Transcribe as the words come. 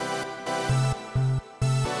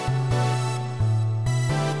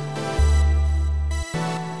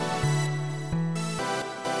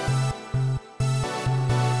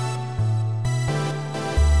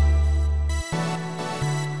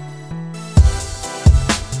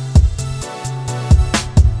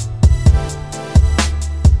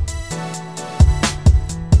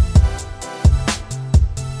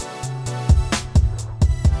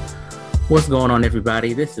What's going on,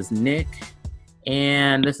 everybody? This is Nick,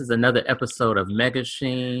 and this is another episode of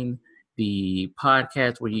Megashine, the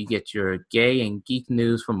podcast where you get your gay and geek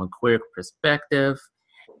news from a queer perspective.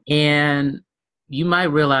 And you might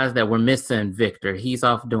realize that we're missing Victor. He's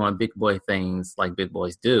off doing big boy things like big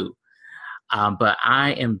boys do. But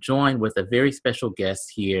I am joined with a very special guest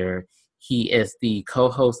here. He is the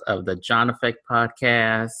co-host of the John Effect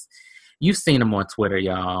podcast. You've seen him on Twitter,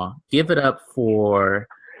 y'all. Give it up for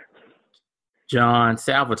John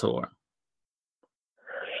Salvatore.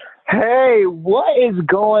 Hey, what is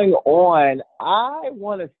going on? I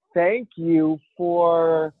want to thank you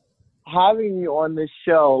for having me on this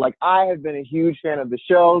show. Like, I have been a huge fan of the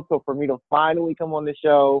show, so for me to finally come on the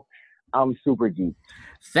show, I'm super geeked.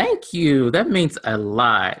 Thank you. That means a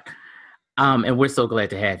lot. And we're so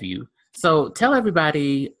glad to have you. So tell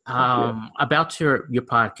everybody about your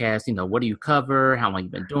podcast. You know, what do you cover? How long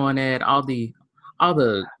you've been doing it? All the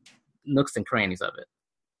nooks and crannies of it.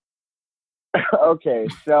 Okay,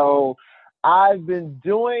 so I've been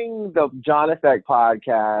doing the John Effect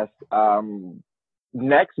podcast.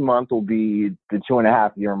 Next month will be the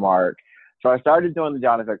 2.5-year mark. So I started doing the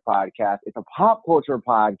John Effect podcast. It's a pop culture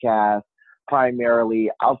podcast primarily.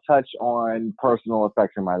 I'll touch on personal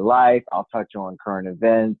effects in my life. I'll touch on current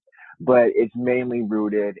events, but it's mainly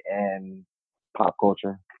rooted in pop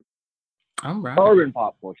culture. All right. Urban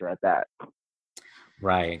pop culture at that.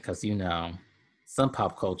 Right, because, you know, some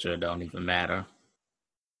pop culture don't even matter.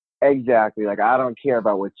 Exactly. Like, I don't care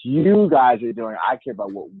about what you guys are doing. I care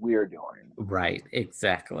about what we're doing. Right,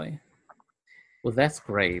 exactly. Well, that's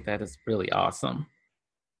great. That is really awesome.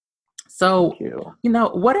 So, you know,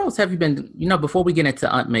 what else have you been, before we get into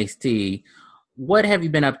Aunt May's Tea, what have you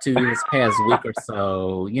been up to this past week or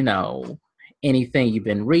so? You know, anything you've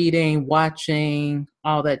been reading, watching,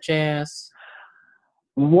 all that jazz?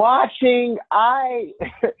 Watching,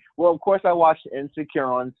 well, of course, I watched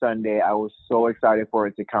Insecure on Sunday. I was so excited for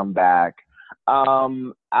it to come back.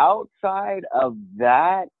 Outside of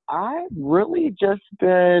that, I've really just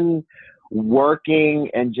been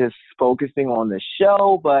working and just focusing on the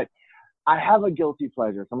show, but I have a guilty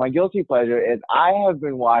pleasure. So my guilty pleasure is I have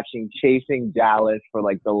been watching Chasing Dallas for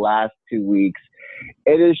like the last 2 weeks.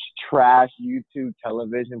 It is trash YouTube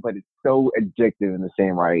television, but it's so addictive in the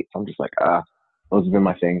same right. So I'm just like, those have been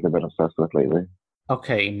my things I've been obsessed with lately.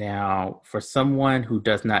 Okay, now, for someone who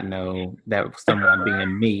does not know, that someone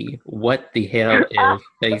being me, what the hell is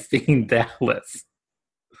Chasing Dallas?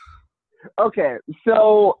 Okay,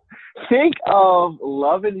 so think of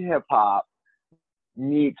Love and Hip Hop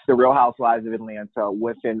meets The Real Housewives of Atlanta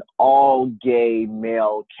with an all-gay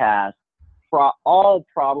male cast, all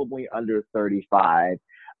probably under 35,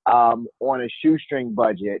 on a shoestring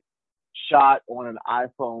budget, shot on an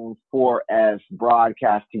iPhone 4S,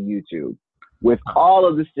 broadcast to YouTube, with all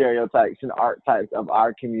of the stereotypes and archetypes of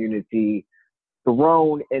our community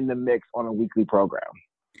thrown in the mix on a weekly program.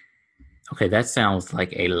 Okay, that sounds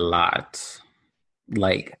like a lot.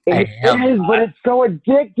 Like it is, but it's so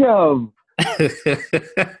addictive.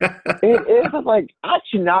 It is like, I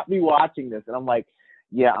should not be watching this, and I'm like,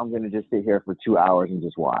 yeah, I'm gonna just sit here for 2 hours and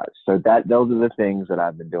just watch. So those are the things that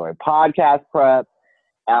I've been doing: podcast prep,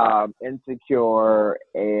 Insecure,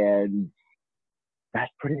 and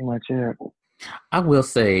that's pretty much it. I will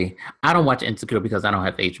say I don't watch Insecure because I don't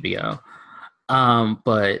have HBO.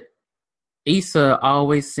 But Issa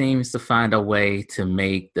always seems to find a way to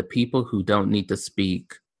make the people who don't need to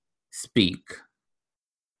speak.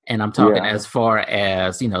 And I'm talking as far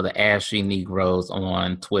as, the ashy Negroes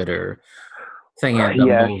on Twitter saying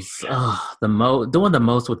doing the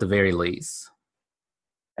most with the very least.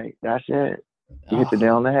 Hey, that's it. You hit the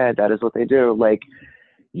nail on the head. That is what they do. Like,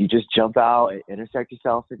 you just jump out and intersect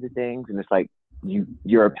yourself into things, and it's like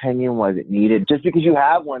your opinion wasn't needed. Just because you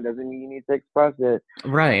have one doesn't mean you need to express it.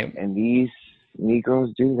 Right. And these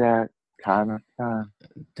Negroes do that time after time.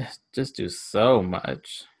 Just do so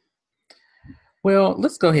much. Well,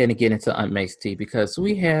 let's go ahead and get into Aunt May's Tea because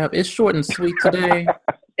it's short and sweet today.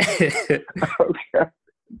 Okay.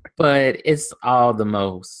 But it's all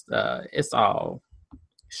it's all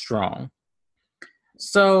strong.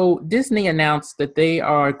 So Disney announced that they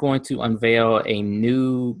are going to unveil a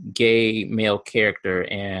new gay male character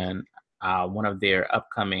in one of their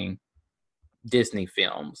upcoming Disney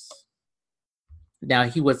films. Now,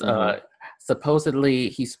 he was supposedly,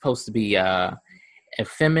 he's supposed to be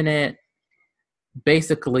effeminate,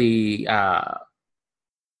 basically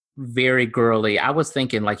very girly. I was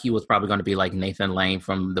thinking like he was probably going to be like Nathan Lane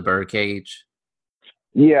from The Birdcage.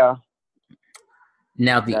 Yeah.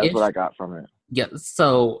 Now that's what I got from it. Yeah.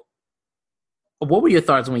 So, what were your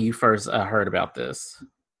thoughts when you first heard about this?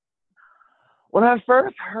 when I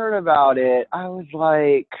first heard about it, I was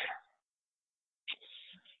like,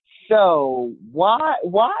 so why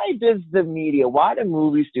does the media, why do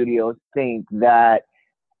movie studios think that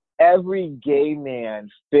every gay man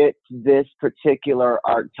fits this particular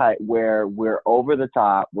archetype where we're over the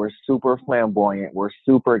top, we're super flamboyant, we're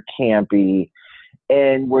super campy,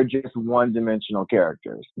 and we're just one-dimensional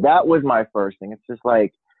characters? That was my first thing. It's just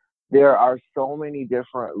like there are so many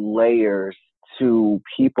different layers to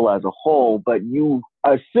people as a whole, but you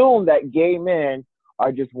assume that gay men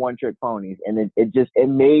are just one-trick ponies, and it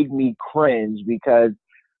made me cringe because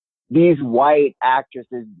these white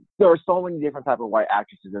actresses, there are so many different types of white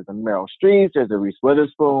actresses. There's a Meryl Streep, there's a Reese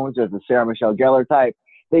Witherspoon, there's a Sarah Michelle Gellar type.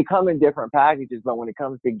 They come in different packages, but when it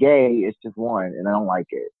comes to gay, it's just one, and I don't like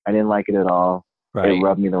it. I didn't like it at all. Right. It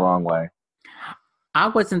rubbed me the wrong way. I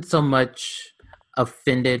wasn't so much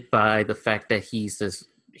offended by the fact that he's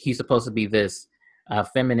supposed to be this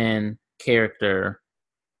feminine character.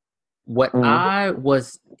 What I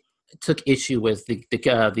took issue with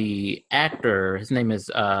the actor. His name is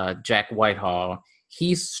Jack Whitehall.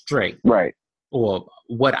 He's straight, right? Or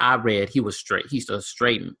what I read, he was straight. He's a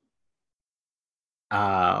straight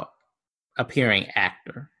appearing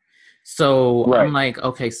actor. So right. I'm like,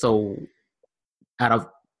 okay, so out of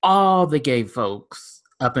all the gay folks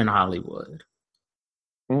up in Hollywood,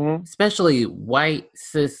 especially white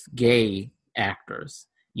cis gay actors,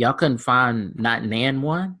 y'all couldn't find not nan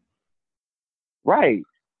one, right?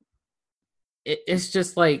 It's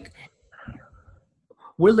just like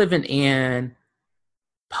we're living in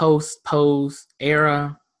post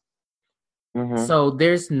era. So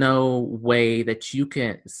there's no way that you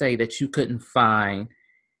can say that you couldn't find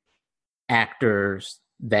actors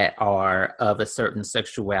that are of a certain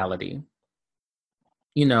sexuality.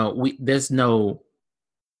 You know, there's no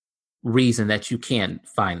reason that you can't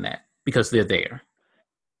find that because they're there.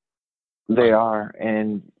 They are.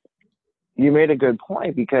 And you made a good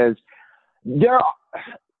point because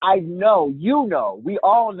I know, we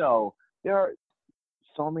all know there are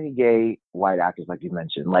so many gay white actors, like you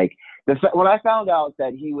mentioned. Like when I found out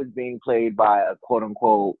that he was being played by a quote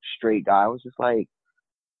unquote straight guy, I was just like,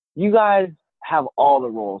 you guys have all the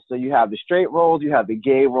roles. So you have the straight roles, you have the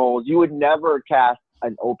gay roles. You would never cast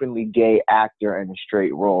an openly gay actor in a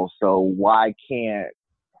straight role. So why can't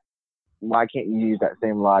you use that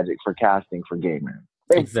same logic for casting for gay men?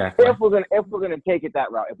 Exactly. If we're gonna take it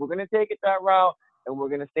that route, and we're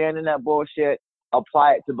gonna stand in that bullshit,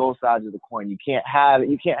 apply it to both sides of the coin. You can't have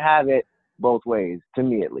it both ways, to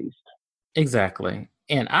me at least. Exactly.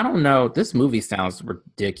 And I don't know, this movie sounds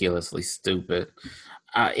ridiculously stupid.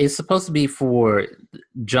 It's supposed to be for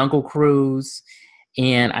Jungle Cruise,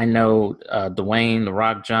 and I know Dwayne "The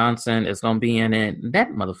Rock" Johnson is going to be in it. That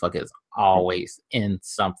motherfucker is always in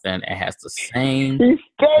something. It has the same.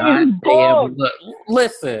 Look,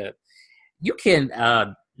 listen, you can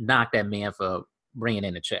knock that man for bringing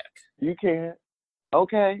in a check. You can.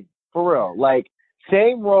 Okay, for real. Like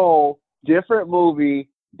same role, different movie,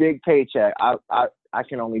 big paycheck. I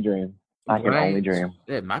can only dream. I can only dream.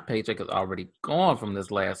 Yeah, my paycheck is already gone from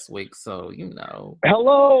this last week, so you know.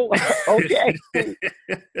 Hello. Okay.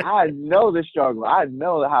 I know the struggle. I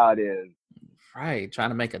know how it is. Right,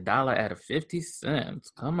 trying to make $1 out of 50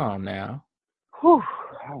 cents. Come on now. Whew.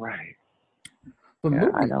 All right. But yeah,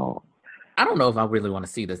 I know. I don't know if I really want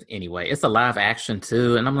to see this anyway. It's a live action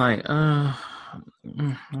too, and I'm like,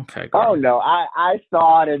 okay. Girl. Oh no, I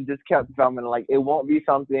saw it and just kept filming. Like it won't be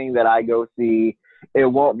something that I go see. It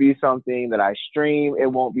won't be something that I stream. It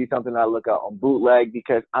won't be something that I look up on bootleg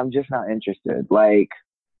because I'm just not interested. Like,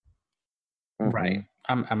 right.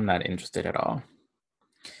 I'm not interested at all.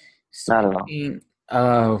 Not at all. Speaking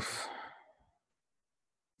of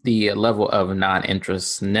the level of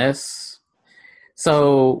non-interestness,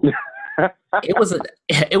 so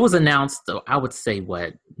it was announced. I would say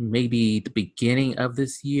maybe the beginning of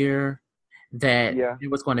this year that there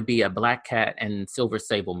was going to be a Black Cat and Silver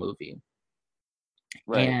Sable movie.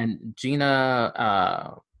 Right. And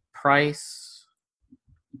Gina Price,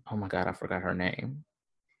 oh my God, I forgot her name.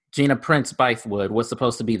 Gina Prince Bythewood was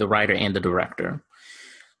supposed to be the writer and the director.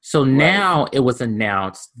 So now it was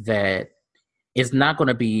announced that it's not going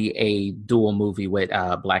to be a dual movie with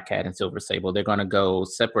Black Cat and Silver Sable. They're going to go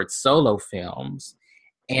separate solo films.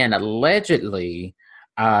 And allegedly,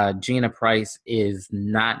 Gina Price is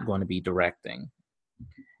not going to be directing.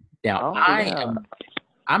 Now,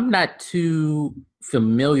 I'm not too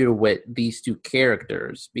familiar with these two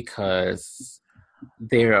characters because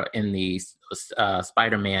they're in the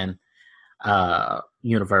Spider-Man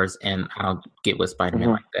universe, and I don't get with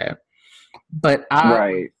Spider-Man like that. But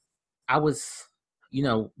I was,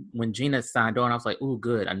 when Gina signed on, I was like, "Oh,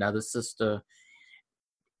 good, another sister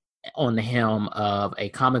on the helm of a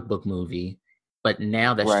comic book movie. But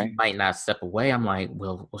now that Right. she might not step away, I'm like,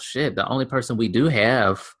 well, shit. The only person we do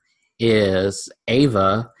have is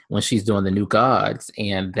Ava when she's doing the New Gods,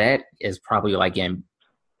 and that is probably like in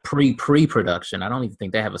pre-production. I don't even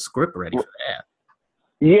think they have a script ready for that.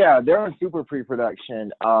 Yeah, they're in super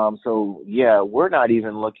pre-production. So yeah, we're not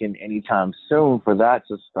even looking anytime soon for that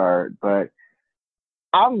to start. But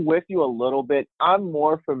I'm with you a little bit. I'm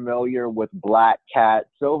more familiar with Black Cat,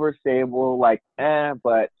 Silver Sable, like,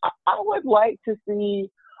 but I would like to see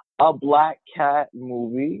a Black Cat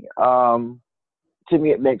movie. To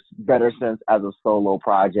me, it makes better sense as a solo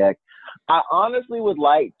project. I honestly would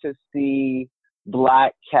like to see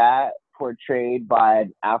Black Cat portrayed by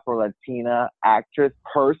an Afro-Latina actress.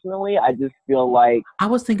 Personally, I just feel like I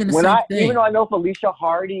was thinking the same thing. even though I know Felicia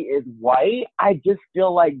Hardy is white, I just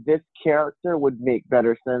feel like this character would make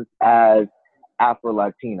better sense as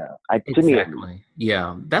Afro-Latina. To me, Exactly.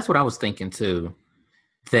 Yeah, that's what I was thinking too.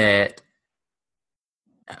 That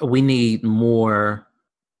we need more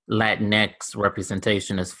Latinx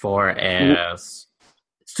representation as far as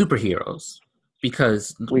superheroes,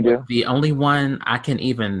 because we do. the only one I can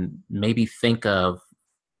even maybe think of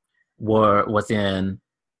was in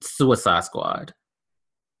Suicide Squad.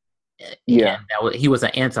 Yeah, And he was an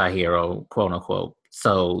anti-hero, quote unquote.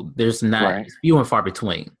 So there's not right. it's few and far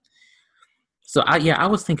between. So I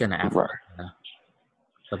was thinking of Africa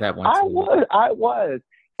for that one too. I was.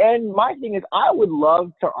 And my thing is, I would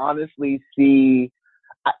love to honestly see.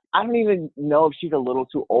 I don't even know if she's a little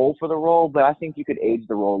too old for the role, but I think you could age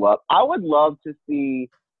the role up. I would love to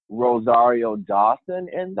see Rosario Dawson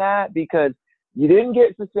in that, because you didn't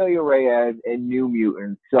get Cecilia Reyes in New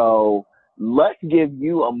Mutants. So let's give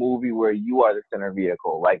you a movie where you are the center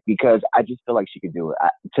vehicle, like, because I just feel like she could do it.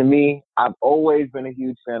 To me, I've always been a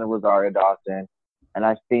huge fan of Rosario Dawson, and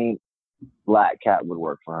I think Black Cat would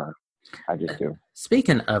work for her. I just do.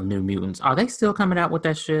 Speaking of New Mutants, are they still coming out with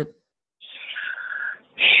that shit?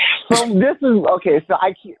 So this is okay. So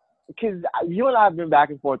because you and I have been back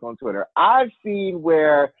and forth on Twitter. I've seen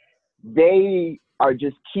where they are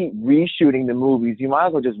just keep reshooting the movies. You might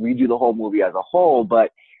as well just redo the whole movie as a whole.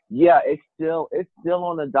 But yeah, it's still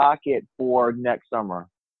on the docket for next summer,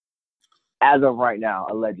 as of right now,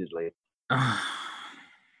 allegedly.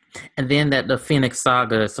 And then that the Phoenix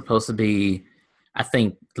Saga is supposed to be, I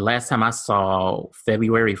think the last time I saw,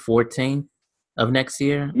 February 14th of next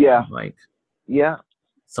year. Yeah. Like, yeah.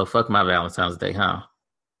 So fuck my Valentine's Day, huh?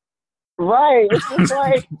 Right. It's just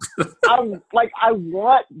like, I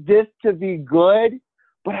want this to be good,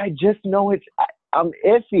 but I just know I'm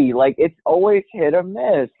iffy. Like, it's always hit or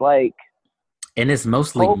miss. Like, and it's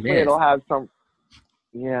mostly hopefully miss. It'll have some.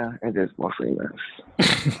 Yeah, it is mostly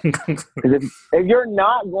miss. if you're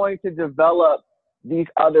not going to develop these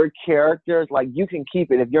other characters, like, you can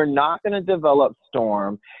keep it. If you're not going to develop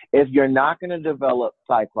Storm, if you're not going to develop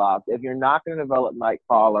Cyclops, if you're not going to develop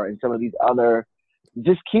Nightcrawler and some of these other,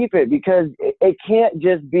 just keep it, because it can't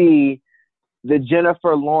just be the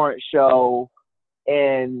Jennifer Lawrence show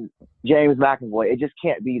and James McAvoy. It just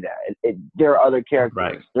can't be that. There are other characters.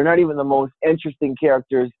 Right. They're not even the most interesting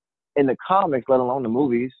characters in the comics, let alone the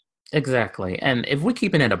movies. Exactly. And if we're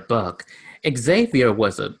keeping it a buck, Xavier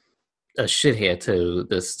was a shithead to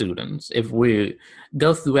the students. If we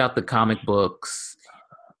go throughout the comic books,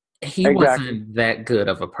 he wasn't that good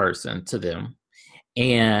of a person to them.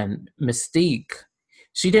 And Mystique,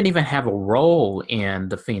 she didn't even have a role in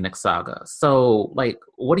the Phoenix Saga. So, like,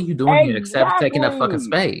 what are you doing here except taking up fucking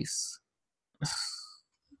space?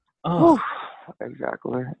 Oh.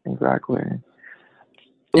 Exactly.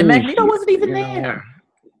 And Magneto wasn't even there.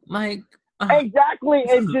 Like, exactly.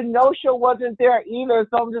 And Genosha wasn't there either.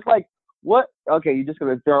 So I'm just like, what? Okay, you're just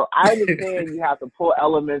going to throw. I understand you have to pull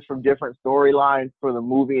elements from different storylines for the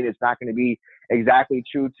movie, and it's not going to be exactly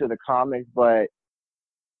true to the comics, but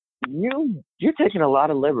you're taking a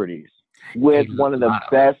lot of liberties with one of the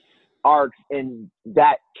best arcs in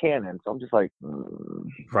that canon. So I'm just like,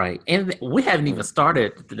 Right. And we haven't even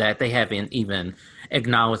started that. They haven't even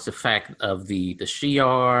acknowledged the fact of the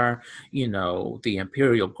Shi'ar, the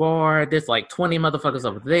Imperial Guard. There's like 20 motherfuckers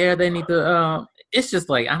over there. They need to, it's just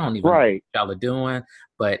like, I don't even know what y'all are doing,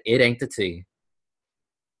 but it ain't the tea.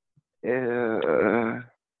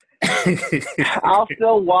 I'll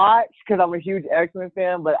still watch because I'm a huge X-Men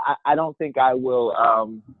fan, but I don't think I will.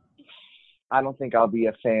 I don't think I'll be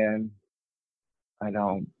a fan. I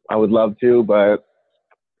don't. I would love to, but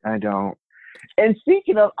I don't. And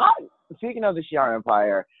speaking of the Shi'ar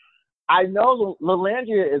Empire, I know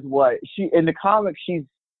Lilandria is what she in the comics. She's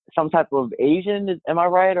some type of Asian. Am I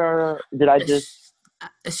right, or did I just?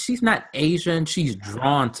 She's not Asian. She's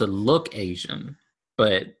drawn to look Asian,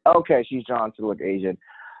 But Okay, she's drawn to look Asian.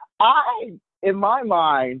 In my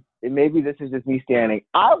mind, and maybe this is just me standing,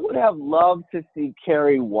 I would have loved to see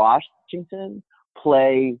Kerry Washington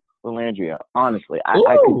play Lilandria. Honestly,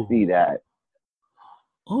 I could see that.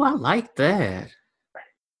 Oh, I like that.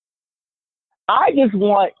 I just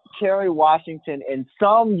want Kerry Washington in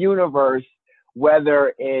some universe,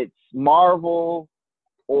 whether it's Marvel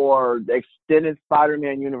or the extended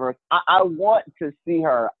Spider-Man universe. I want to see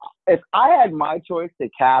her. If I had my choice to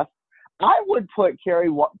cast, I would put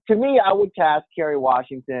I would cast Kerry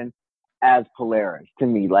Washington as Polaris. To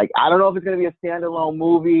me, like, I don't know if it's going to be a standalone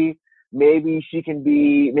movie. Maybe they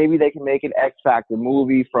can make an X Factor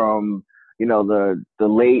movie from, the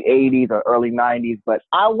late 80s or early 90s. But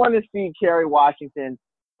I want to see Kerry Washington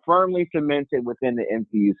firmly cemented within the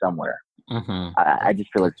MCU somewhere. Mm-hmm. I just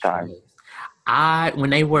feel it's time.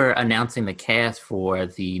 When they were announcing the cast for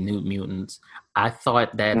the New Mutants, I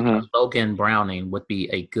thought that Logan Browning would be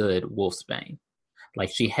a good Wolfsbane. Like,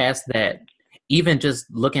 she has that, even just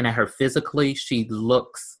looking at her physically, she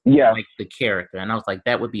looks like the character. And I was like,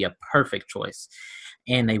 that would be a perfect choice.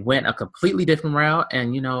 And they went a completely different route,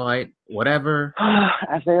 and like, whatever.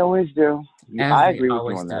 As they always do. I agree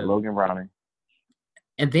with you on that, Logan Browning.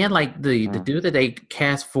 And then, like, the dude that they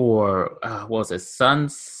cast for, what was it,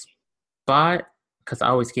 Sunspot? Because I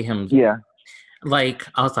always get him. Yeah. Like,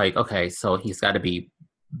 I was like, okay, so he's got to be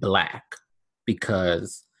black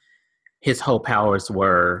because his whole powers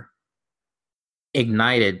were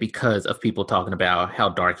ignited because of people talking about how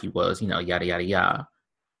dark he was, yada, yada, yada.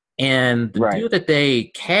 And the dude that they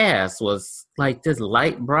cast was like this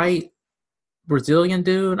light, bright Brazilian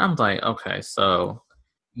dude. I'm like, okay, so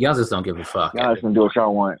y'all just don't give a fuck. Y'all just gonna do what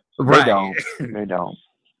y'all want. Right. They don't.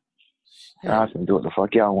 Y'all just gonna do what the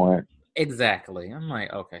fuck y'all want. Exactly. I'm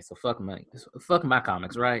like, okay, so fuck my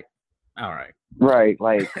comics, right? All right. Right.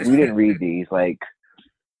 Like, we didn't read these. Like,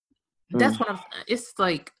 that's what it's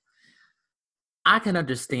like, I can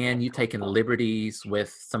understand you taking liberties with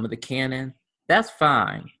some of the canon. That's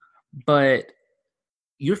fine. But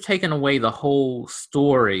you're taking away the whole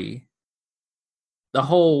story, the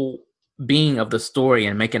whole being of the story,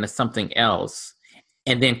 and making it something else,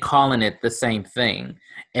 and then calling it the same thing.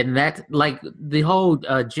 And that, like, the whole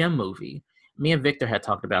Jim movie, me and Victor had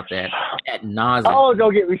talked about that at nauseam. Oh,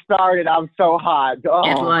 don't get me started. I'm so hot. Oh,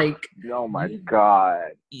 and like, oh my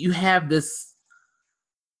God. You have this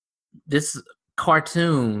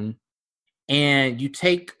cartoon, and you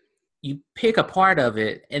pick a part of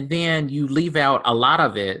it, and then you leave out a lot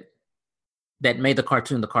of it that made the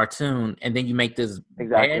cartoon, and then you make this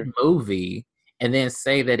bad movie, and then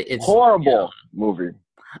say that it's horrible movie.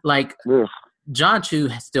 Like, John Chu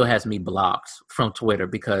still has me blocked from Twitter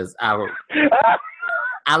because I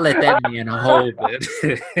let that man hold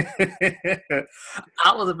it.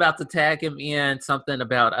 I was about to tag him in something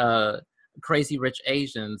about Crazy Rich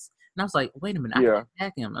Asians, and I was like, wait a minute, I can't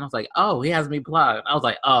tag him. And I was like, oh, he has me blocked. I was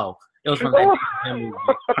like, oh, it was from that movie.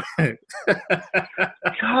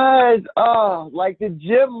 Because, like, the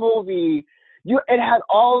Jim movie, it had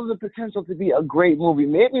all of the potential to be a great movie.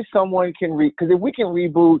 Maybe someone can because if we can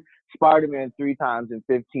reboot Spider-Man 3 times in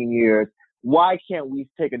 15 years, why can't we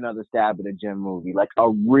take another stab at a Jim movie? Like, a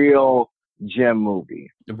real Jim movie.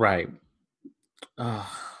 Right. They're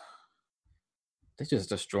just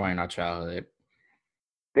destroying our childhood.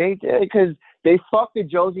 They did, because they fucked the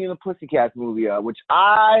Josie and the Pussycats movie up, which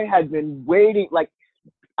I had been waiting. Like,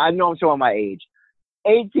 I know I'm showing my age.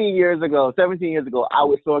 17 years ago, I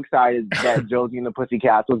was so excited that Josie and the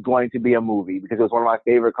Pussycats was going to be a movie because it was one of my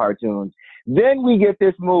favorite cartoons. Then we get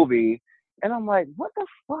this movie, and I'm like, what the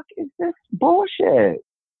fuck is this bullshit?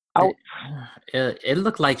 It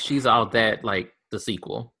looked like She's All That, like the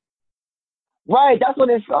sequel. Right, that's what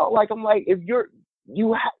it felt like. I'm like, if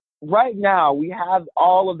right now, we have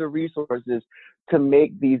all of the resources to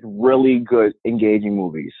make these really good, engaging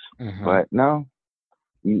movies. Mm-hmm. But no,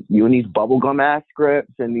 you and these bubblegum ass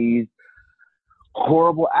scripts and these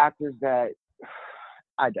horrible actors that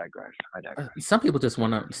I digress. Some people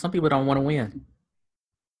don't want to win.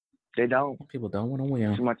 They don't. People don't want to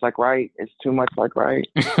win. Too much like right. It's too much like right.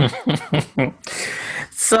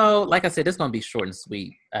 So, like I said, it's going to be short and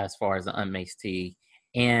sweet as far as the Unmaced Tea.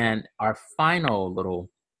 And our final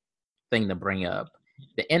little thing to bring up,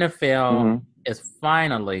 the NFL is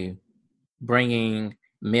finally bringing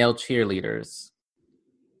male cheerleaders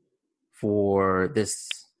for this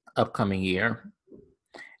upcoming year.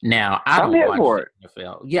 Now, I'm here for it.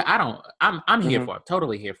 NFL. Yeah, I'm here for it.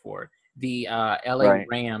 Totally here for it. The LA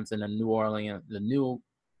Rams and the New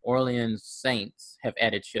Orleans Saints have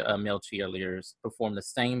added male cheerleaders, perform the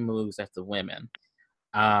same moves as the women.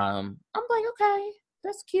 I'm like, okay,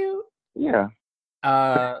 that's cute. Yeah.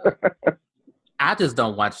 I just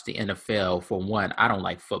don't watch the NFL. For one, I don't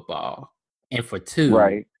like football. And for two,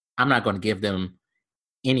 Right. I'm not going to give them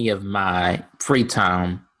any of my free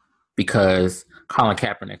time because Colin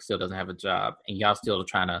Kaepernick still doesn't have a job, and y'all still are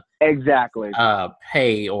trying to Exactly.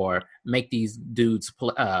 pay or make these dudes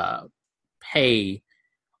pay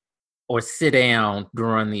or sit down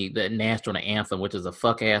during the national anthem, which is a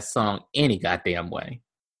fuck ass song any goddamn way.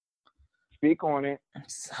 Speak on it.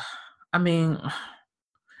 I mean,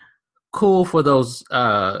 cool for those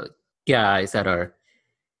guys that are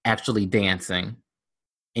actually dancing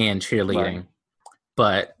and cheerleading, Right.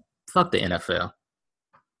 but fuck the NFL.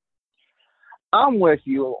 I'm with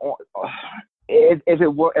you. If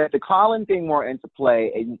the Colin thing weren't into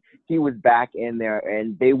play and he was back in there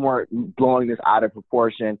and they weren't blowing this out of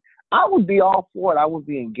proportion, I would be all for it. I would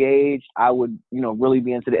be engaged. I would, really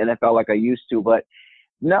be into the NFL like I used to. But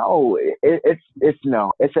no, it's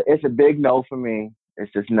no. It's a big no for me.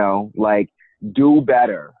 It's just no. Like, do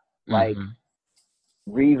better. Like,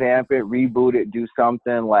 revamp it, reboot it, do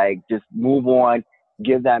something. Like, just move on.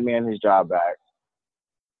 Give that man his job back.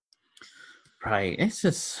 Right. It's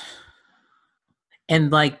just,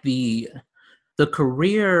 and like the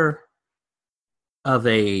career of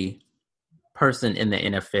a person in the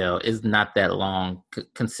NFL is not that long,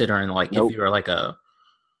 considering like Nope. if you're like a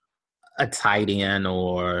tight end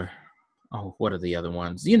or what are the other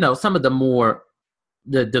ones? Some of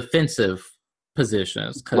the defensive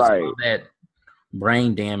positions, because Right. all that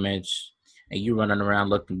brain damage and you running around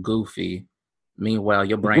looking goofy. Meanwhile,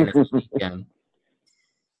 your brain is leaking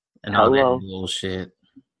and all that bullshit.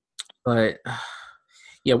 But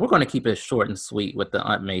yeah, we're going to keep it short and sweet with the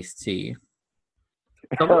Aunt Mace tea.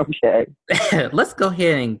 So Okay. let's go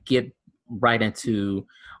ahead and get right into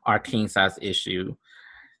our king size issue.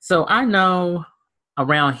 So I know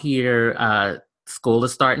around here, school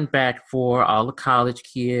is starting back for all the college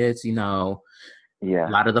kids. Yeah. A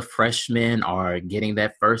lot of the freshmen are getting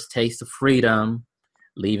that first taste of freedom,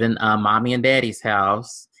 leaving mommy and daddy's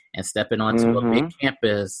house and stepping onto a big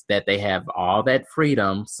campus that they have all that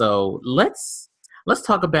freedom. So let's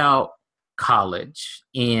talk about college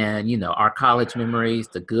and our college memories,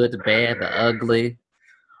 the good, the bad, the ugly.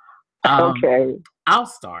 Okay. I'll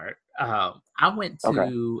start. I went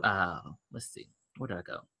to let's see, where did I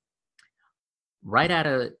go? Right out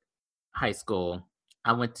of high school,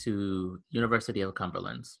 I went to University of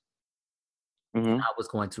Cumberland. I was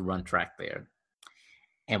going to run track there.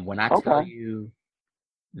 And when I tell you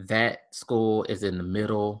that school is in the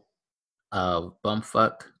middle of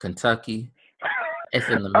bumfuck Kentucky, it's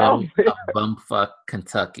in the middle of bumfuck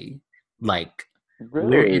Kentucky. Like,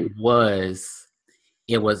 really? Where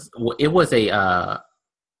it was a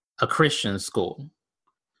Christian school.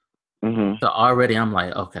 So already I'm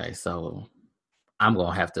like, okay, so I'm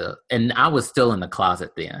going to have to, and I was still in the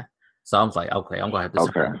closet then. So I was like, okay, I'm going to have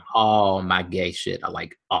to turn all my gay shit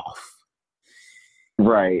like off.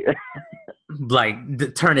 Right.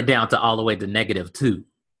 Like turn it down to all the way to -2.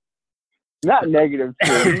 Not -2.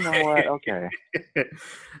 You know what? Okay.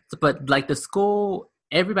 But like the school,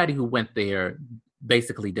 everybody who went there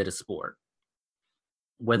basically did a sport.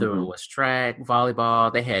 Whether it was track,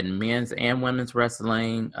 volleyball, they had men's and women's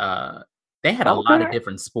wrestling. They had a lot of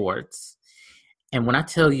different sports. And when I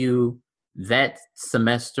tell you that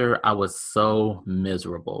semester, I was so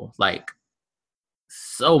miserable, like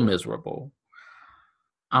so miserable.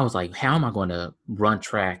 I was like, how am I going to run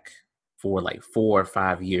track for like 4 or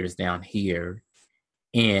 5 years down here?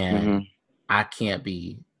 And I can't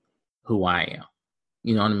be who I am.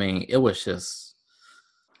 You know what I mean? It was just,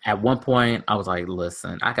 at one point, I was like,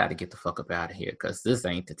 listen, I got to get the fuck up out of here because this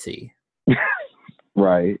ain't the tea.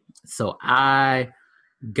 Right. So I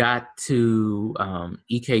got to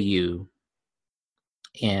EKU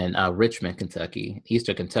in Richmond, Kentucky,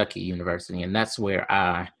 Eastern Kentucky University. And that's where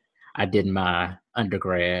I did my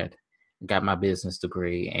undergrad, got my business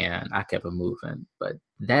degree, and I kept it moving. But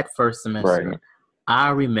that first semester, I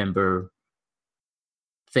remember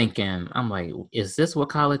thinking, I'm like, is this what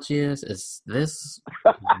college is? Is this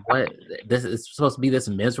what this is supposed to be, this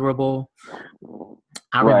miserable?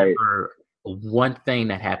 I remember one thing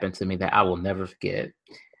that happened to me that I will never forget.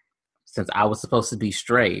 Since I was supposed to be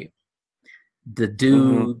straight, the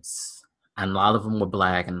dudes, and a lot of them were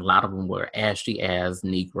black, and a lot of them were ashy ass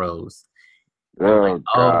Negroes.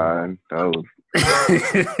 God. Those.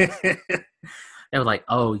 They were like,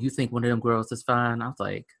 oh, you think one of them girls is fine? I was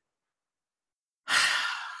like,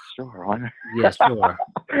 sure. Yeah, sure.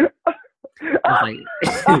 I was like,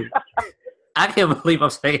 I can't believe I'm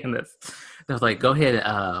saying this. I was like, go ahead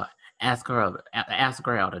and ask her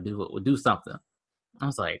out to do something. I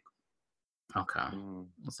was like, Okay.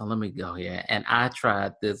 So let me go here. And I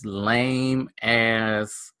tried this lame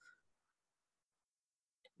ass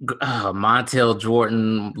Montel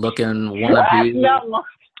Jordan looking wannabe. No.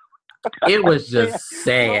 It was just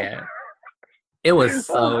sad. It was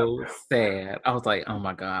so sad. I was like, oh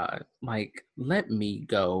my God. Like, let me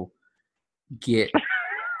go get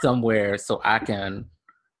somewhere so I can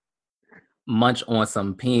munch on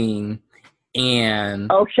some peen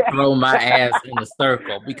and throw my ass in a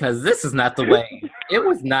circle, because this is not the way. It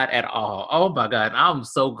was not at all. Oh my God. I'm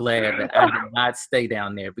so glad that I did not stay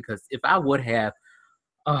down there, because if I would have,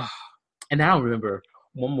 and I don't remember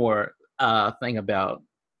one more thing about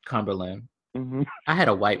Cumberland. Mm-hmm. I had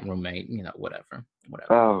a white roommate, whatever.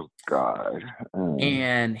 Oh God.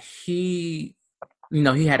 And he,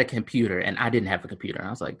 he had a computer and I didn't have a computer. And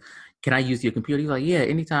I was like, can I use your computer? He's like, yeah,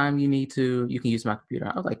 anytime you need to, you can use my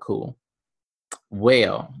computer. I was like, cool.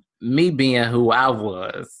 Well, me being who I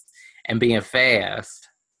was and being fast,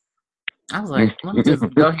 I was like, let me just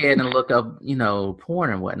go ahead and look up,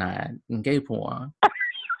 porn and whatnot, and gay porn.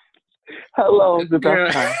 Hello, the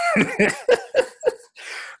best time.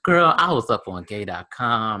 Girl, I was up on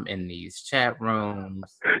gay.com in these chat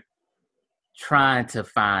rooms trying to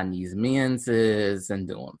find these menses and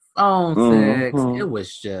doing phone sex. It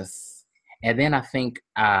was just, and then I think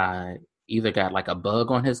I either got like a bug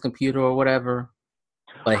on his computer or whatever,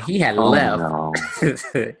 but he had left. No.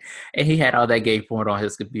 And he had all that gay porn on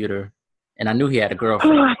his computer, and I knew he had a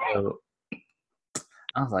girlfriend. So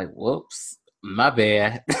I was like, whoops, my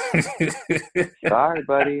bad. Sorry,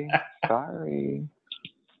 buddy. Sorry.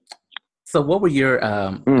 So what were your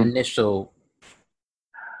initial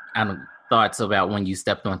thoughts about when you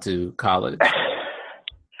stepped onto college?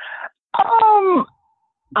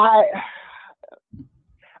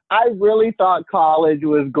 I really thought college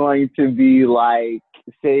was going to be like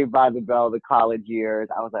Saved by the Bell, the college years.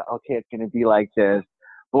 I was like, okay, it's going to be like this.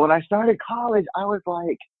 But when I started college, I was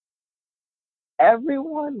like,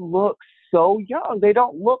 everyone looks so young. They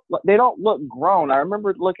don't look grown. I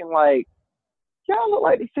remember looking like, I look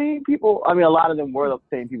like the same people. I mean, a lot of them were the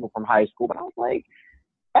same people from high school, but I was like,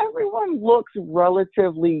 everyone looks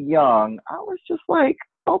relatively young. I was just like,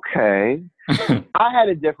 okay. I had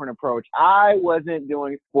a different approach. I wasn't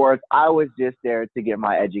doing sports. I was just there to get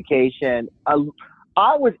my education. I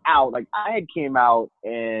was out. Like, I had came out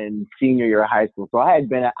in senior year of high school, so I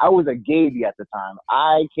was a gaby at the time.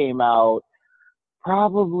 I came out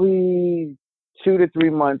probably 2 to 3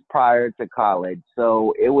 months prior to college.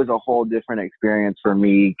 So it was a whole different experience for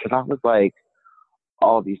me, because I was like,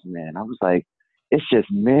 all these men. I was like, it's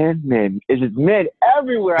just men. It's just men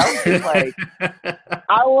everywhere. I was just like,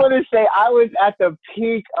 I want to say I was at the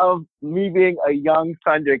peak of me being a young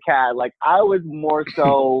Thundercat. Like, I was more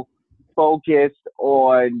so focused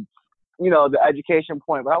on, the education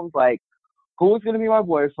point. But I was like, who's going to be my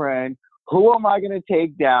boyfriend? Who am I going to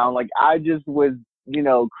take down? Like, I just was,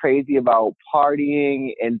 crazy about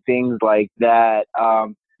partying and things like that.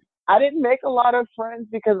 I didn't make a lot of friends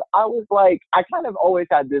because I was like, I kind of always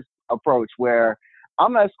had this approach where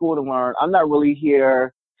I'm at school to learn. I'm not really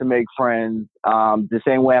here to make friends. The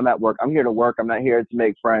same way I'm at work. I'm here to work. I'm not here to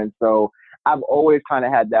make friends. So I've always kind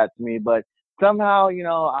of had that to me. But somehow,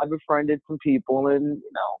 I befriended some people, and,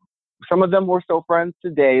 some of them we're still friends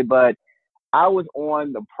today. But I was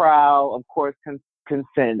on the prowl, of course, consent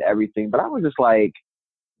and everything. But I was just like,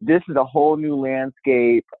 this is a whole new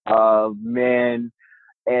landscape of men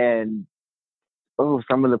and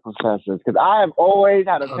some of the professors, because I have always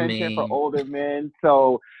had a penchant for older men.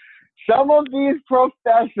 So some of these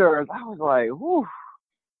professors, I was like, whew.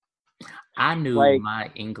 I knew my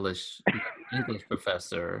English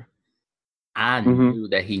professor. I knew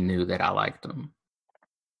that he knew that I liked him,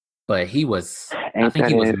 but I think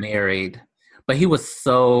he was married, but he was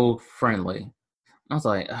so friendly. I was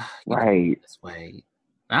like, right this way.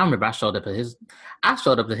 I remember I showed up to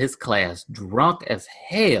his class drunk as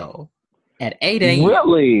hell at 8 a.m.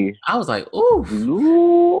 Really? I was like,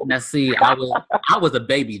 ooh. Now see, I was a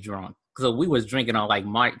baby drunk. So we was drinking on like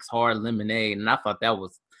Mike's Hard Lemonade, and I thought I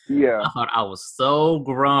thought I was so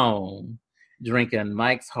grown drinking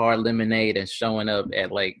Mike's Hard Lemonade and showing up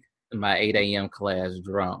at like my 8 a.m. class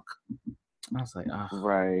drunk. I was like,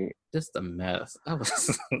 right, just a mess. I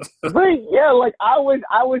was, but yeah, like I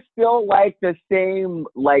was still like the same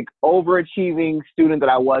like overachieving student that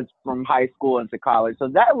I was from high school into college. So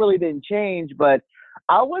that really didn't change. But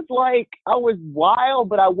I was wild,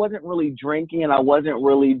 but I wasn't really drinking, and I wasn't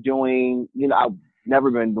really doing. I've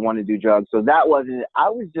never been the one to do drugs, so that wasn't. I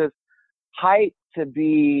was just hyped to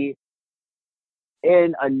be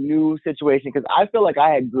in a new situation because I feel like I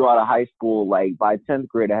had grew out of high school. Like by 10th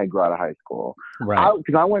grade, I had grew out of high school. Right.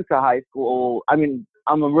 Because I went to high school. I mean,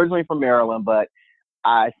 I'm originally from Maryland, but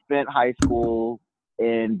I spent high school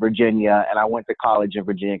in Virginia, and I went to college in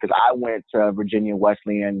Virginia because I went to Virginia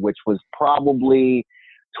Wesleyan, which was probably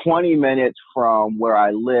 20 minutes from where I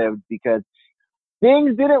lived because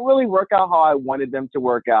things didn't really work out how I wanted them to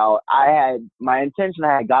work out. I had my intention.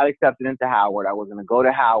 I had got accepted into Howard. I was going to go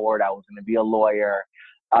to Howard. I was going to be a lawyer.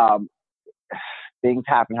 Things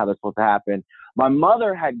happen how they're supposed to happen. My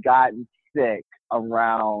mother had gotten sick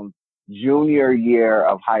around junior year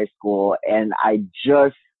of high school, and I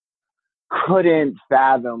just couldn't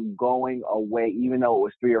fathom going away, even though it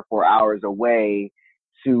was 3 or 4 hours away,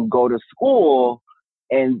 to go to school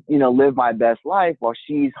and, you know, live my best life while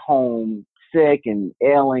she's home sick and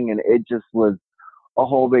ailing, and it just was a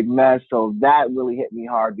whole big mess. So that really hit me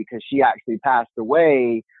hard because she actually passed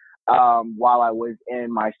away while I was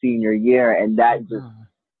in my senior year, and that just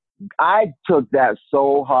I took that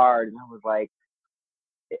so hard, and I was like,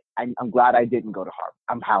 I'm glad I didn't go to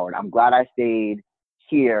Howard. I'm glad I stayed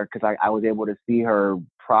here because I was able to see her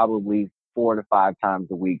probably 4 to 5 times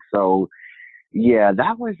a week. So yeah,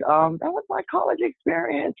 that was my college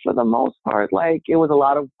experience for the most part. Like it was a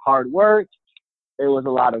lot of hard work, it was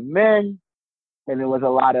a lot of men, and it was a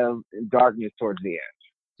lot of darkness towards the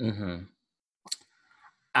end. Mm-hmm.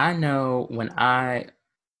 I know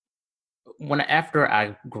after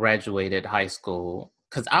I graduated high school,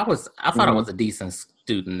 because I thought I was a decent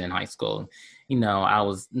student in high school. You know, I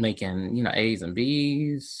was making, you know, A's and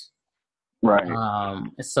B's. Right.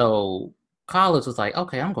 So college was like,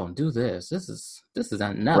 okay, I'm going to do this. This is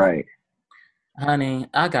nothing. Right. Honey,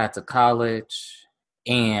 I got to college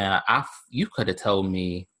and you could have told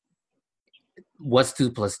me what's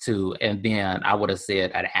 2 + 2, and then I would have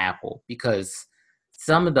said an apple, because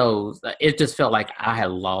some of those, it just felt like I had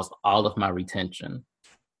lost all of my retention.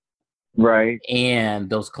 Right. And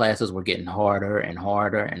those classes were getting harder and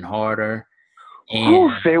harder and harder.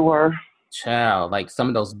 And they were. Child, like some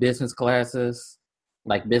of those business classes,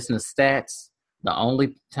 like business stats, the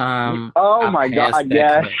only time my God,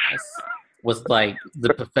 yes, was like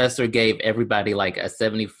the professor gave everybody like a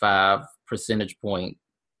 75 percentage point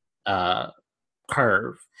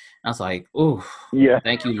curve. I was like, ooh, yeah,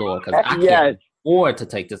 thank you, Lord, because I can't afford to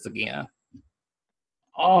take this again.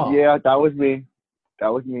 Oh, yeah, that was me.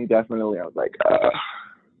 That was me, definitely. I was like,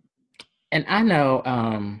 And I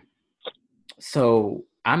know, so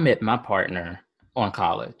I met my partner on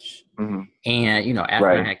college. Mm-hmm. And, you know,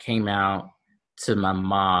 after I came out to my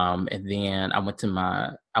mom, and then I went to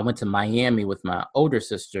Miami with my older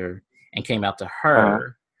sister and came out to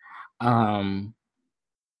her. I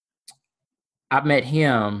met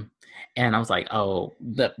him, and I was like,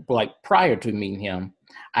 like prior to meeting him,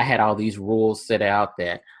 I had all these rules set out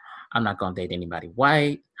that I'm not going to date anybody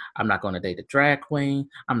white. I'm not going to date a drag queen.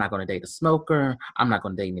 I'm not going to date a smoker. I'm not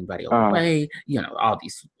going to date anybody overweight. You know, all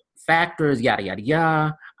these factors, yada, yada,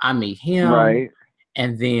 yada. I meet him. Right.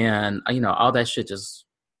 And then, you know, all that shit just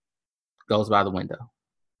goes by the window.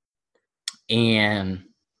 And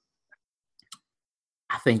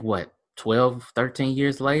I think, 12, 13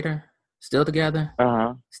 years later, still together?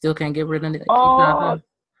 Still can't get rid of each other?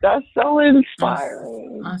 That's so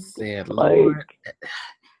inspiring. I said, Lord.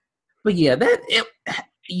 But yeah,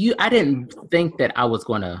 I didn't think that I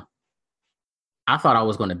thought I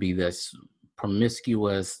was going to be this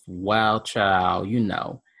promiscuous wild child, you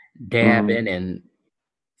know, dabbing and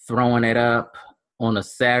throwing it up on a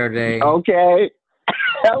Saturday. Okay.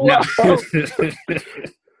 No.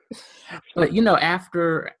 But, you know,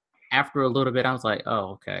 after a little bit, I was like,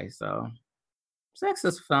 oh, okay, so sex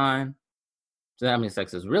is fun. I mean,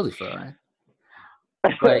 sex is really fun.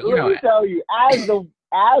 But, you know, let me tell you, as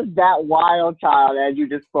that wild child, as you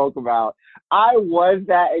just spoke about, I was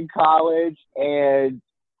that in college, and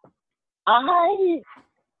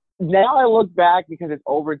now I look back because it's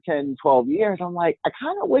over 10, 12 years. I'm like, I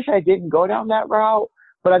kind of wish I didn't go down that route,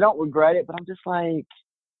 but I don't regret it. But I'm just like,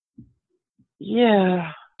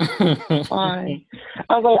 yeah, fine.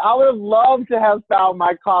 I was like, I would have loved to have found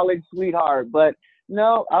my college sweetheart, but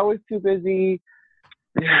no, I was too busy,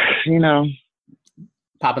 you know,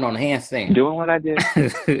 popping on the handstand. Doing what I did.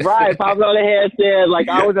 Right, popping on the handstand. Like,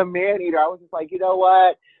 I was a man eater. I was just like, you know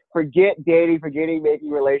what? Forget dating, forgetting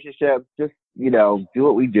making relationships. Just, you know, do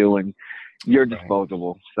what we do, and you're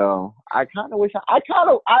disposable. So I kind of wish I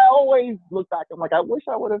always look back. I'm like, I wish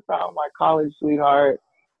I would have found my college sweetheart.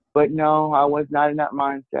 But no, I was not in that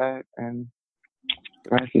mindset, and the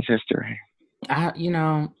rest is history. You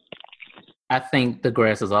know, I think the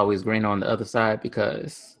grass is always green on the other side,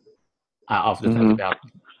 because I often think about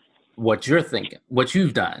what you're thinking, what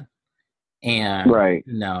you've done. And Right.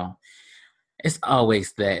 no, it's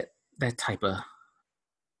always that type of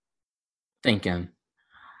thinking.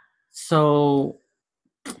 So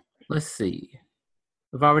let's see.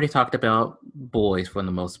 We've already talked about boys for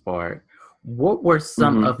the most part. What were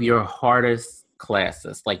some of your hardest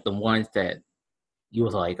classes? Like the ones that you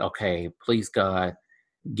was like, okay, please God,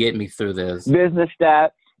 get me through this. Business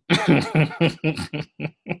stats.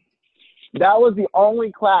 That was the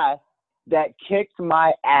only class that kicked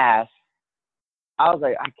my ass. I was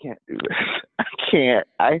like, I can't do this. I can't.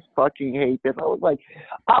 I fucking hate this. I was like,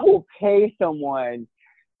 I will pay someone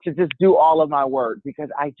to just do all of my work because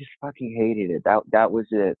I just fucking hated it. That was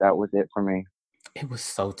it. That was it for me. It was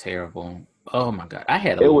so terrible. Oh my God. I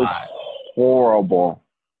had it lot. Was horrible.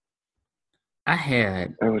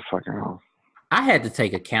 It was fucking wrong. I had to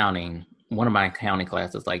take accounting, one of my accounting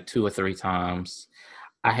classes, like 2 or 3 times.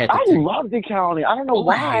 I loved accounting. I don't know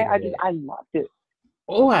why. I loved it.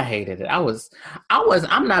 Oh, I hated it.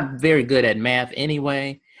 I'm not very good at math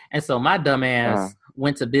anyway. And so my dumb ass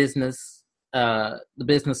went to business, the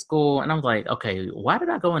business school. And I was like, okay, why did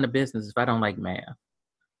I go into business if I don't like math?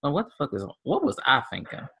 Well, what was I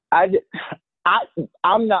thinking? I'm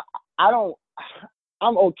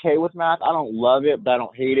okay with math. I don't love it, but I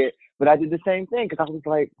don't hate it. But I did the same thing because I was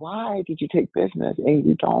like, why did you take business and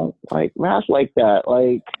you don't like math like that?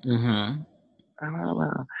 Like, I don't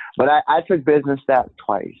know. But I took business stats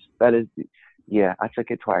twice. I took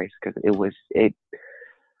it twice because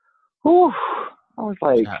whew, I was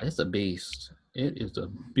like, yeah, it's a beast. It is a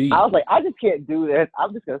beast. I was like, I just can't do this.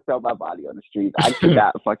 I'm just going to sell my body on the streets. I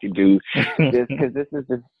cannot fucking do this because this is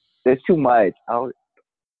just, there's too much. It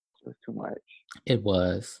was too much. It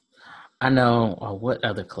was. I know. What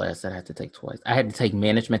other class did I have to take twice? I had to take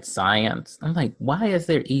management science. I'm like, why is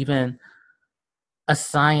there even a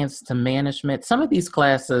science to management? Some of these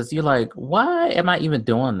classes, you're like, why am I even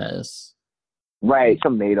doing this? Right.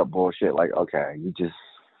 Some made up bullshit. Like, okay,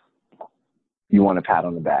 you want a pat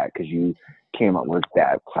on the back because you came up with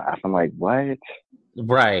that class. I'm like, what?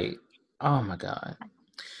 Right. Oh my God.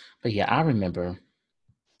 But yeah, I remember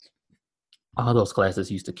all those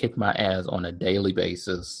classes used to kick my ass on a daily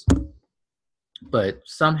basis. But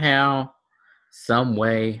somehow, some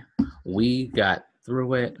way, we got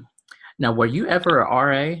through it. Now, were you ever a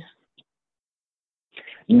RA?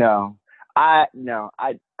 No. I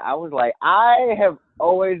was like, I have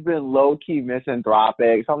always been low-key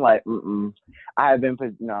misanthropic. So I'm like, I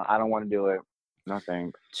don't want to do it. No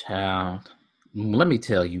thanks. Child, let me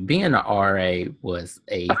tell you, being an RA was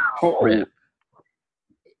a trip.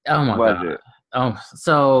 Oh my God.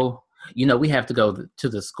 So, we have to go to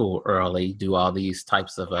the school early, do all these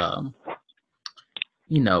types of,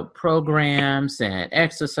 programs and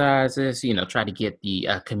exercises, try to get the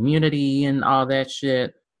community and all that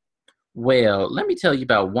shit. Well, let me tell you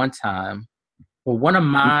about one time where one of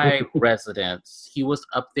my residents, he was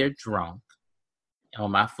up there drunk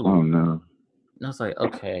on my floor. Oh, no. And I was like,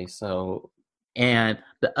 okay, and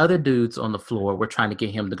the other dudes on the floor were trying to get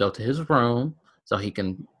him to go to his room so he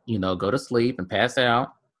can, go to sleep and pass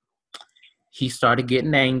out. He started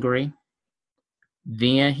getting angry.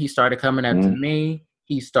 Then he started coming up to me.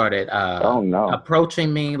 He started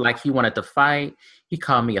approaching me like he wanted to fight. He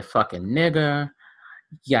called me a fucking nigger.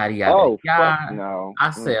 Yada, yada, yada. Fuck no.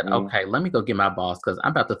 I said, okay, let me go get my boss because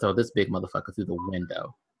I'm about to throw this big motherfucker through the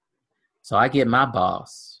window. So I get my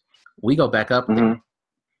boss. We go back up there.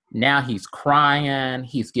 Now he's crying.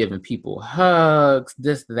 He's giving people hugs,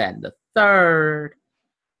 this, that, and the third.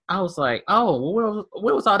 I was like, oh,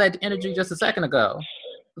 where was all that energy just a second ago?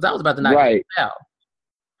 Because I was about to knock him out.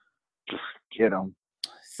 Get him.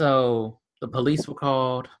 So the police were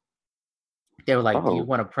called. They were like, do you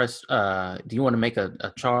want to make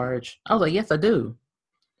a charge? I was like, yes, I do.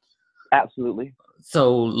 Absolutely.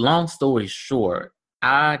 So long story short,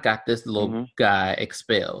 I got this little guy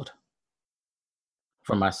expelled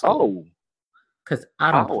from my school. Because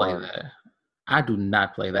I don't play that. I do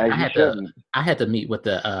not play that. I had to meet with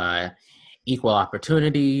the equal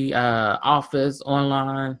opportunity office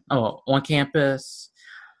on campus.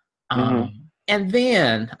 And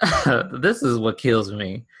then this is what kills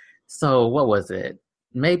me. So what was it?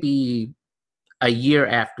 Maybe a year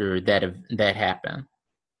after that happened,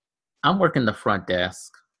 I'm working the front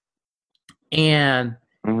desk, and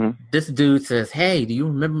this dude says, "Hey, do you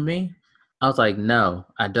remember me?" I was like, "No,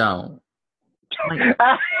 I don't."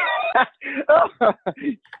 I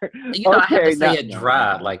had to say it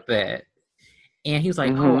dry like that. And he was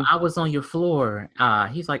like, "Oh, I was on your floor."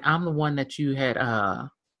 He's like, "I'm the one that you had.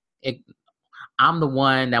 I'm the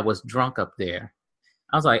one that was drunk up there."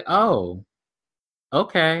 I was like, "Oh,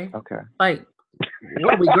 okay." Okay. Like,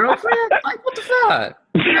 What are we, girlfriends? Like, what the fuck?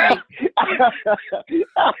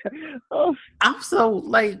 I'm so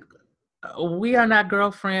like, we are not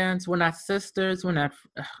girlfriends. We're not sisters.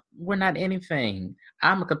 We're not anything.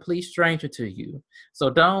 I'm a complete stranger to you. So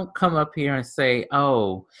don't come up here and say,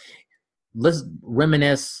 "Oh, let's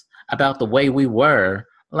reminisce about the way we were."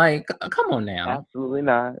 Like, come on now. Absolutely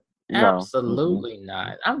not. No. Absolutely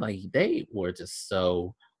not. I'm like, they were just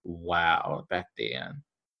so wild back then.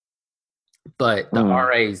 But the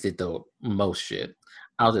RAs did the most shit.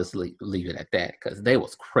 I'll just leave it at that because they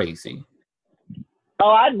was crazy.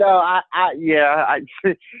 Oh, I know. I've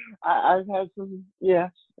had some. Yeah,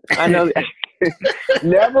 I know.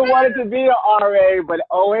 Never wanted to be an RA, but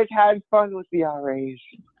always had fun with the RAs.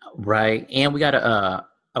 Right, and we got a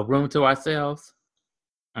room to ourselves.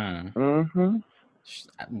 Mm-hmm.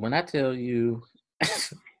 When I tell you,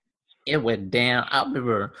 it went down. I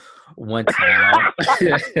remember one time.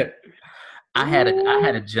 I had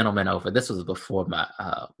a gentleman over. This was before my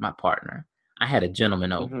partner. I had a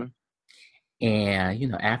gentleman over,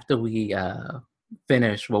 and after we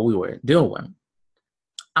finished what we were doing,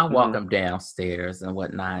 I walked him downstairs and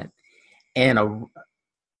whatnot. And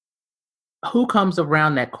who comes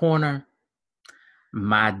around that corner?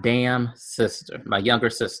 My damn sister, my younger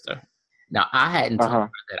sister. Now I hadn't told her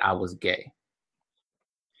that I was gay.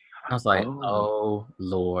 I was like, oh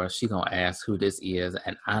Lord, she gonna ask who this is,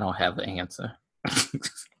 and I don't have the answer.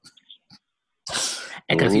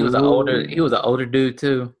 And because he was an older dude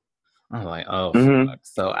too. I was like, oh, fuck.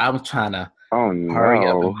 So I was trying to hurry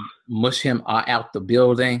up and mush him out the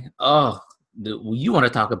building. Oh, dude, you want to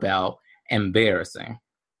talk about embarrassing?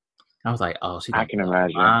 I was like, oh, I can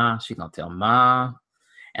imagine. She gonna tell Mom,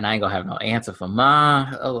 and I ain't gonna have no answer for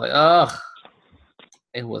Mom. I was like, oh,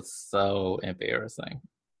 it was so embarrassing.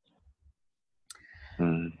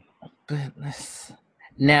 But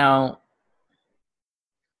now,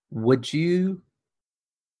 would you,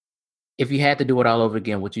 if you had to do it all over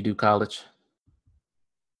again, would you do college?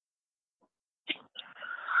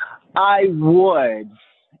 I would,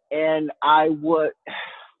 and I would.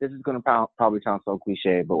 This is going to probably sound so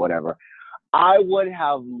cliche, but whatever. I would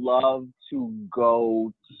have loved to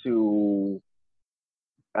go to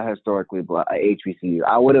a historically black HBCU.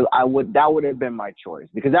 That would have been my choice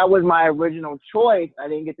because that was my original choice. I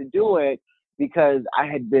didn't get to do it because I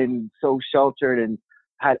had been so sheltered and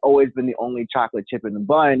had always been the only chocolate chip in the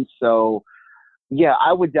bunch. So yeah,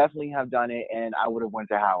 I would definitely have done it, and I would have went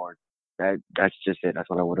to Howard. That's just it. That's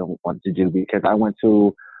what I would have wanted to do because I went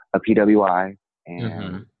to a PWI,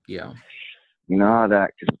 and yeah, you know how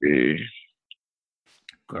that could be.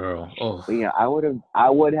 Girl, oh but yeah, I would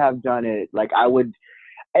have done it. Like I would.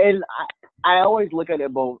 And I always look at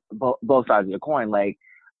it both sides of the coin. Like,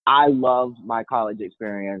 I loved my college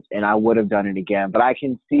experience, and I would have done it again. But I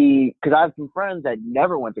can see, because I have some friends that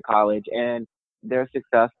never went to college, and they're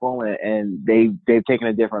successful, and they've taken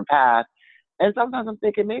a different path. And sometimes I'm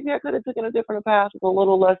thinking maybe I could have taken a different path with a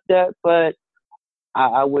little less debt, but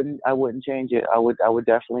I wouldn't change it. I would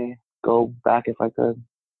definitely go back if I could.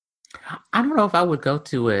 I don't know if I would go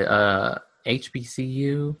to a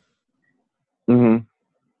HBCU.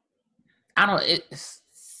 I don't.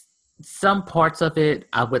 Some parts of it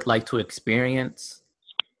I would like to experience,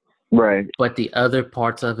 right? But the other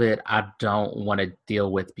parts of it I don't want to deal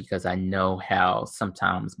with because I know how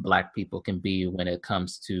sometimes Black people can be when it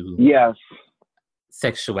comes to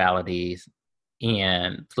sexuality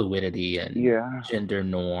and fluidity and gender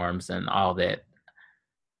norms and all that.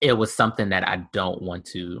 It was something that I don't want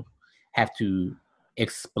to have to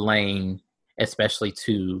explain, especially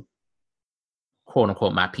to quote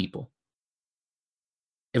unquote my people.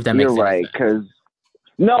 If that makes sense. You're right, because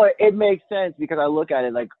no, it makes sense because I look at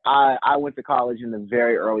it like I went to college in the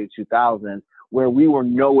very early 2000s where we were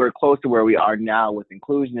nowhere close to where we are now with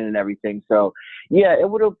inclusion and everything. So yeah, it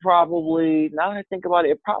would have probably, now that I think about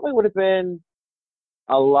it, it probably would have been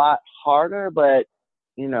a lot harder, but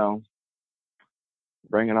bring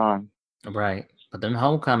it on. Right. But them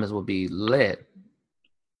homecomings will be lit.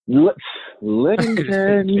 Littington.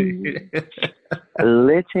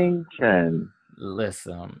 Littington.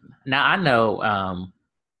 Listen, now I know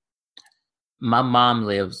my mom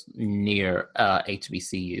lives near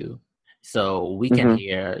HBCU, so we can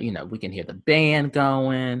hear, we can hear the band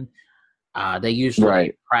going. They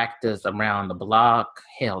usually practice around the block.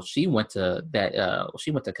 Hell, she went to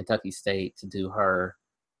Kentucky State to do her,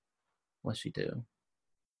 what'd she do?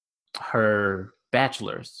 Her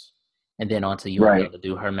bachelor's, and then on to UNL to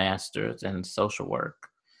do her master's in social work.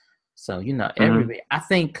 So, I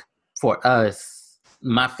think for us,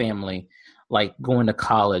 my family, like going to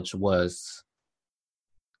college it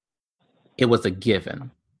was a given.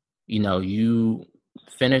 you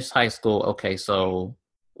finished high school. Okay, so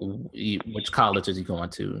which college is he going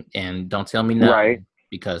to? And don't tell me no, Right.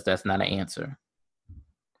 because that's not an answer.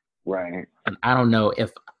 Right. And I don't know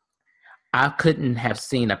if I couldn't have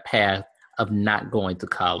seen a path of not going to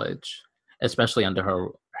college, especially under her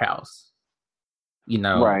house,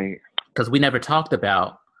 Right. because we never talked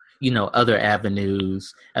about, other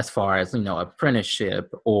avenues as far as,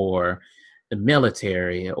 apprenticeship or the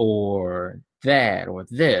military or that or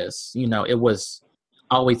this. It was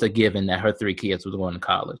always a given that her 3 kids were going to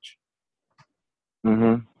college.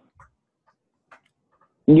 Mhm.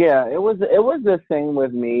 Yeah, it was the thing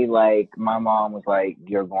with me. Like my mom was like,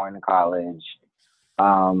 "You're going to college."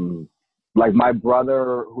 Like my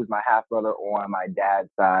brother, who's my half brother on my dad's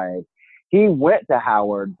side, he went to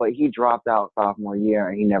Howard, but he dropped out sophomore year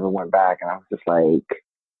and he never went back. And I was just like,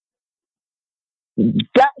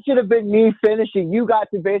 that should have been me finishing. You got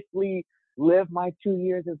to basically live my 2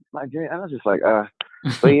 years of my dream. And I was just like,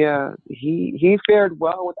 but yeah, he fared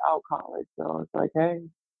well without college. So it's like, hey,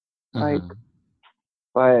 like,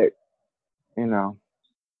 but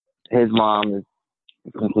his mom is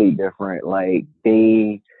complete different. Like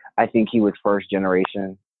I think he was first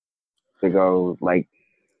generation to go. Like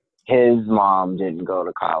his mom didn't go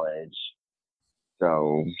to college,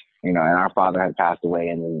 so and our father had passed away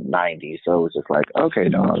in the '90s. So it was just like, okay,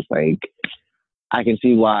 no, it's like I can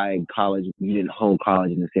see why you didn't hold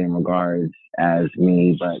college in the same regards as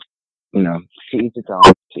me, but to each its own.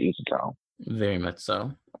 To each its own. Very much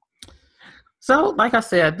so. So, like I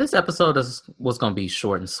said, this episode was going to be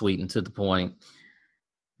short and sweet and to the point.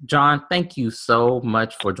 John, thank you so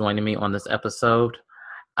much for joining me on this episode.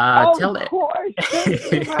 Of course. Thanks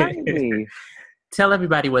for having me. Tell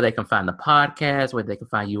everybody where they can find the podcast, where they can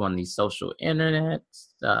find you on these social internets.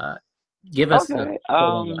 Give us the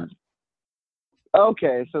 411.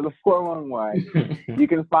 Okay, so the 411. You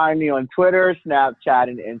can find me on Twitter, Snapchat,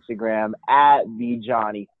 and Instagram at The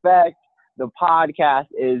John Effect. The podcast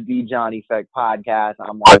is The John Effect Podcast.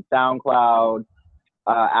 I'm on SoundCloud,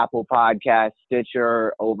 Apple Podcast,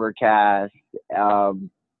 Stitcher, Overcast.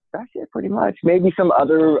 That's it pretty much. Maybe some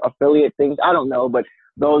other affiliate things. I don't know, but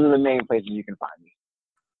those are the main places you can find me.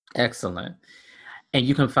 Excellent. And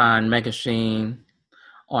you can find Megashine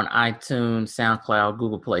on iTunes, SoundCloud,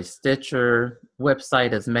 Google Play, Stitcher.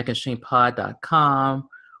 Website is megashinepod.com.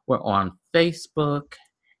 We're on Facebook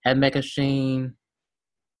at Megashine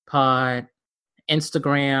Pod,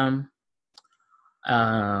 Instagram.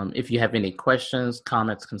 If you have any questions,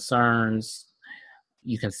 comments, concerns,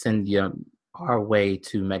 you can send them our way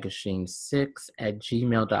to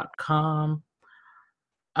megashine6@gmail.com.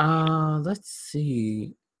 Let's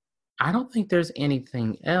see. I don't think there's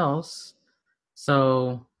anything else.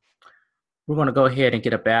 So we're going to go ahead and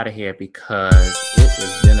get up out of here because it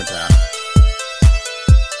is dinner time.